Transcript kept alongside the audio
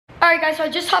Alright guys, so I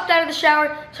just hopped out of the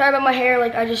shower. Sorry about my hair,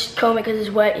 like I just comb it because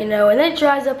it's wet, you know, and then it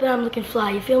dries up and I'm looking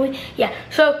fly, you feel me? Yeah,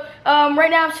 so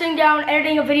right now I'm sitting down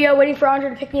editing a video, waiting for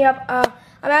Andre to pick me up. I'm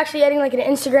actually editing like an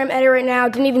Instagram edit right now.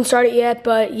 Didn't even start it yet,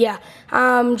 but yeah.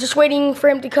 Just waiting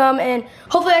for him to come, and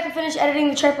hopefully I can finish editing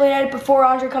the trampoline edit before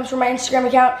Andre comes from my Instagram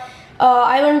account.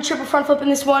 I learned triple front flip in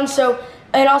this one,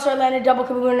 and also I landed double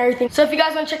kaboom and everything. So if you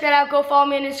guys want to check that out, go follow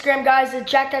me on Instagram, guys.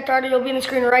 Jack.Doherty will be on the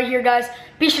screen right here, guys.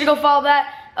 Be sure to go follow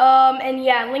that. And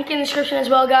yeah, link in the description as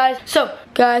well, guys. So,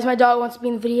 guys, my dog wants to be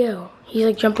in the video. He's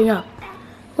like jumping up.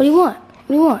 What do you want? What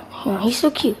do you want? You know, he's so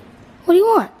cute. What do you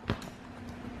want?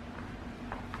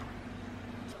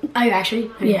 Are you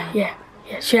actually? Yeah.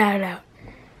 Shout it out.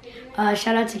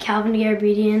 Shout out to Calvin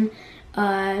Garabedian.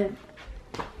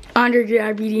 Andre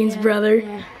Garabedian's brother.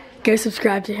 Yeah. Go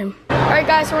subscribe to him. Alright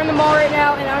guys, so we're in the mall right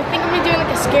now, and I think I'm gonna be doing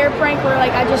like a scare prank where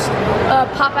like I just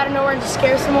pop out of nowhere and just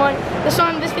scare someone. This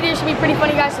video should be pretty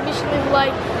funny, guys, so be sure to leave a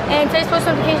like. And today's post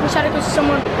notification shout out goes to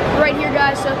someone right here,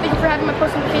 guys, so thank you for having my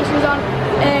post notifications on.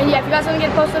 And yeah, if you guys want to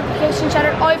get a post notification shout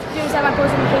out, all you have to do is have my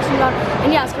post notifications on. And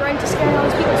yeah, let's get right into scaring all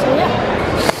these people, so yeah.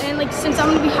 And like, since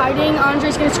I'm gonna be hiding,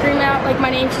 Andre's gonna scream out like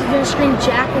my name. She's gonna scream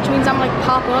Jack, which means I'm like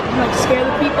pop up and like scare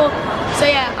the people. So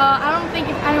yeah, I don't think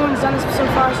if anyone's done this so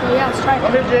far, so yeah, let's try it.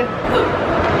 Come here, Jay. I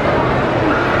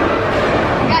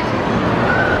got you.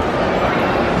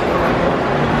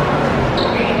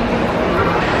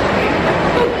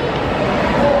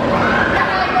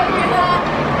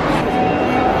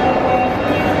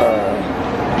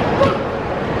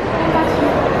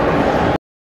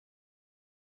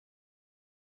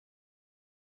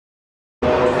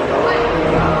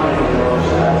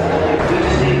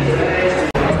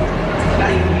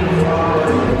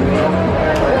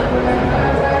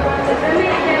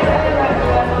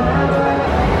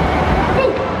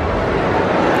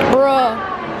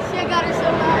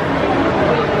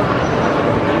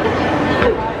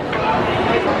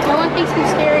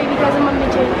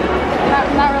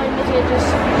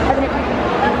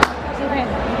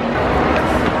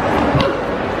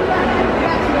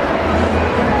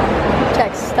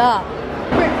 Stop.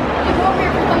 Wait, go over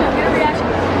here for thumbnail, get a reaction.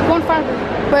 Go in front of her.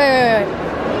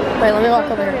 Wait, let me walk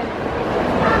over here.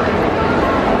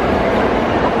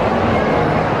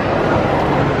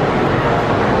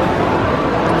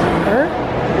 Her?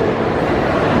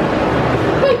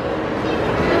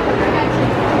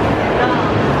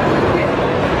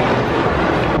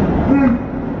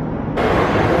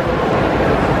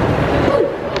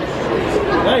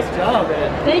 Nice job, man.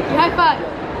 Thank you, high five.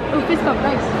 Oh, fist bump,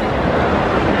 nice.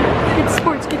 Good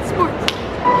sports. This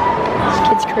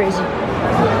kid's crazy.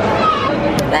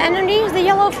 The enemies, the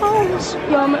yellow phones.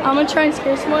 Yo, I'm gonna try and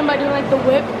scare someone by doing like the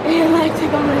whip and like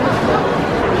take on the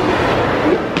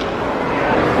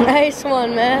Nice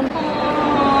one, man.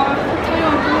 Tell you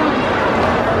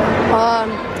what I'm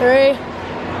doing. 3,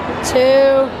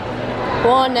 2,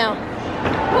 1 now.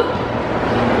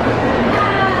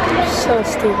 So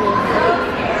stupid.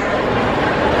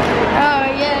 Oh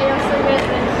yeah, you're so good at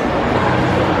this.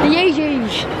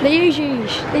 The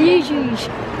Yeezus.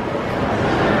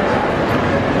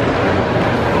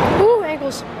 Ooh,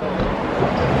 ankles.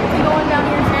 I'm going down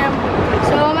here, fam.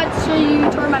 So I'm about to show you a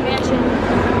tour of my mansion.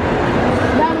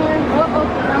 Down here.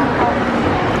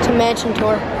 It's a mansion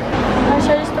tour.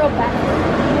 Should I just throw it back?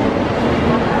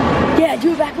 Yeah,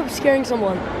 do a backflip scaring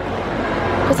someone.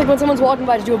 It's like when someone's walking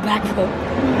by, just do a backflip.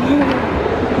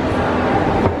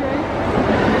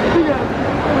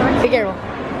 Be careful.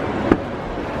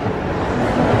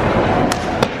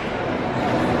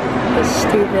 That's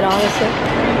stupid, honestly.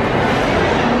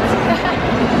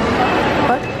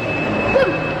 What?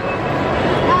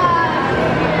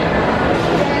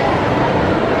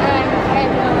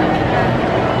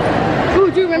 Ooh,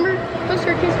 do you remember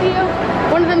Poster Kiss video?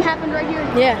 One of them happened right here.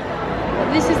 Yeah.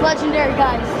 This is legendary,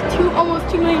 guys. Almost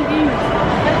 2 million views.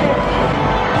 Right there.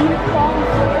 I'm gonna crawl on the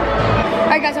floor.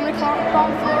 Alright guys, I'm gonna crawl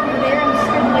on the floor over there. I'm just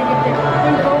gonna like get there.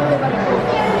 I'm gonna go over there by the pool.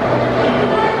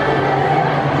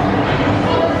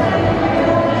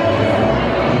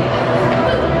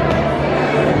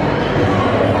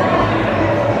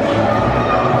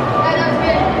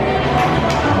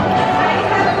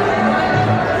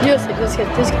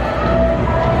 Just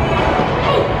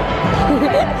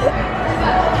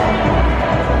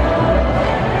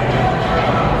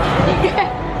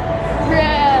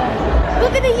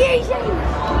Look at the Yeezys!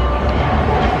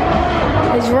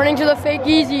 He's running to the fake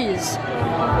Yeezys.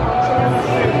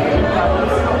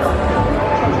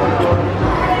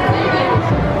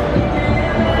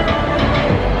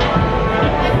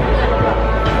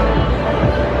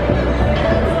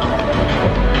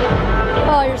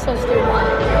 Oh, you're so stupid.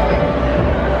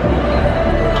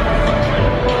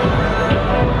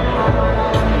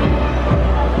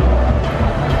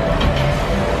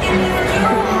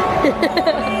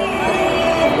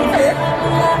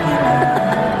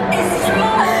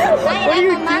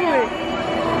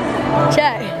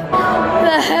 Jack, what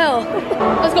the hell?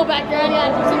 Let's go back there. I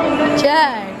gotta do something.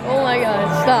 Jack, oh my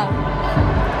god, stop.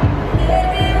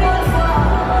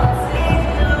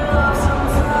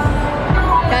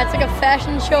 Yeah, it's like a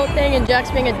fashion show thing and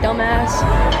Jack's being a dumbass.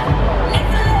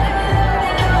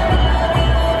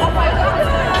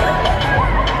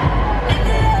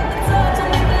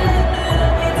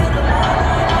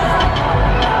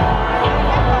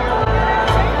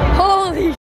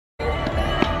 Holy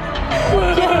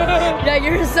yeah,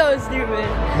 you're so stupid.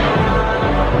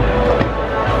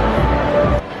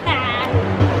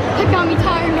 That got me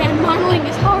tired, man. Modeling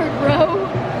is hard, bro.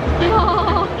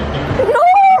 No,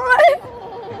 right?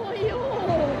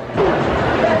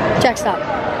 Jack, stop.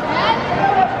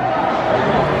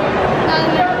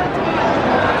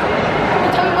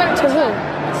 Tell me where To who?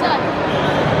 Which side?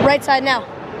 Right side now.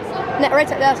 Right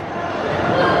side, yes.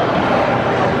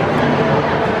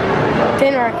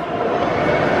 Denmark.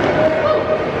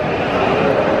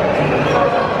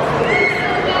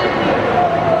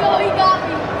 Oh, he got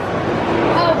me.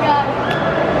 Oh, God.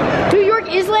 New York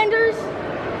Islanders? Is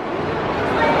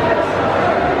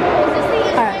this the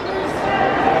Islanders?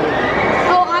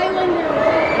 Oh, Islanders.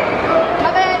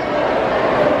 My bad.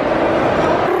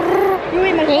 You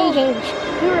ate my phone.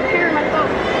 You were repairing my phone.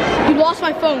 You lost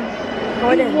my phone. Oh,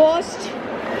 I didn't. Lost.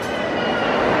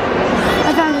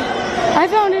 I found it. I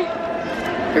found it.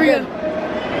 Here we go.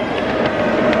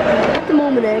 At the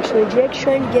moment, actually, Jack's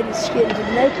trying to get his shit into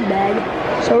the Nike bag,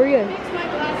 so we're good.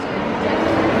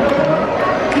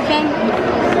 You can.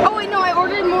 Oh wait, no, I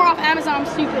ordered more off Amazon. I'm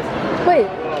stupid. Wait.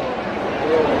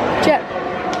 Jack,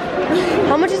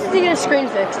 how much is it to get a screen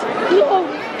fixed?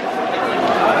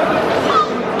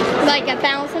 Like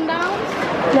 $1,000?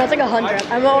 No, it's like 100.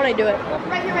 I won't want to do it.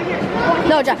 Right here, right here.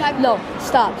 No, Jack, no.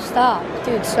 Stop.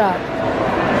 Dude, stop.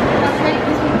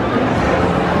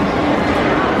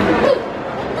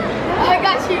 I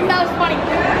got you. That was funny.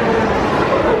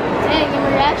 Dang, your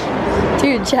reactions.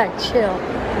 Dude, Jack, chill.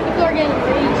 People are getting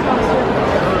rage monster.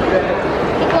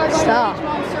 People are going Stop. rage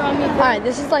monster on me. Alright,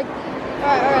 this is like...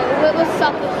 Alright. Let's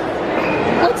stop this.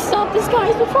 Let's stop this,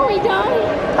 guys, before we die.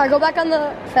 Alright, go back on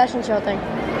the fashion show thing.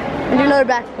 And do another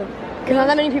backflip. Because not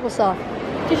that many people saw.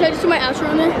 Should I just do my outro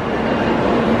on there?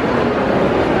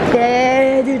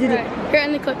 Yeah, dude. Alright, here,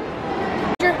 end the clip.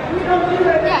 Sure.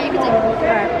 Yeah, you can take it.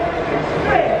 Alright.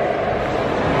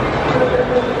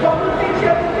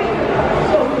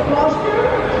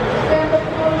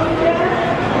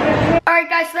 Alright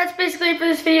guys, so that's basically it for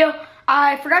this video.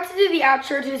 I forgot to do the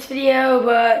outro to this video,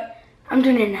 but I'm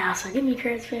doing it now, so give me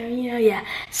credit, fam, yeah.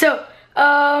 So,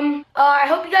 I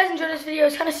hope you guys enjoyed this video.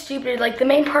 It's kind of stupid. Like, the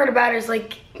main part about it is,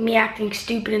 like, me acting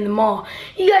stupid in the mall.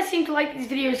 You guys seem to like these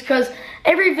videos because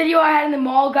every video I had in the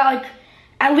mall got, like,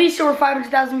 at least over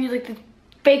 500,000 views. Like, the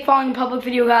fake falling in public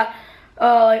video got,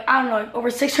 like, I don't know, like, over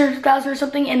 600,000 or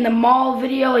something. And the mall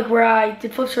video, like, where I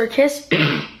did flips for a kiss.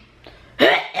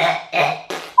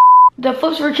 The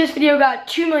flips for a kiss video got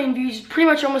 2 million views. Pretty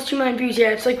much almost 2 million views. Yeah,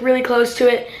 it's, like, really close to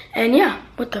it. And, yeah.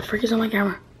 What the frick is on my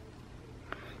camera?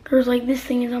 There's like this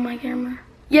thing is on my camera.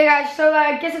 Yeah guys, so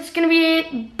I guess it's gonna be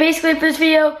it basically for this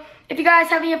video. If you guys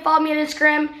haven't yet followed me on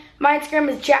Instagram, my Instagram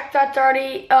is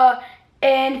jack.doherty.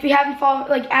 And if you haven't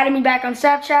added me back on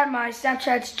Snapchat, my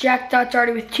Snapchat's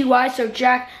jack.doherty with 2 Y's, so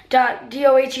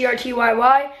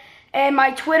jack.dohertyy. And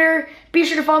my Twitter, be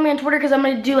sure to follow me on Twitter because I'm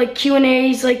gonna do like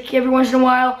Q&As like every once in a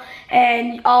while,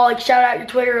 and I'll like shout out your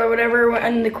Twitter or whatever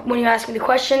when you ask me the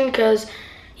question, because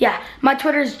yeah, my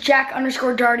Twitter is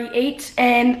jack_doherty8,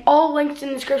 and all links in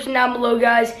the description down below,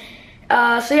 guys.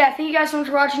 So yeah, thank you guys so much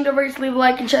for watching. Don't forget to leave a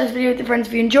like and share this video with your friends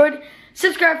if you enjoyed.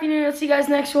 Subscribe if you're new. I'll see you guys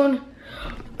next one.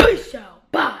 Peace out.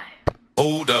 Bye.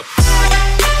 Hold up.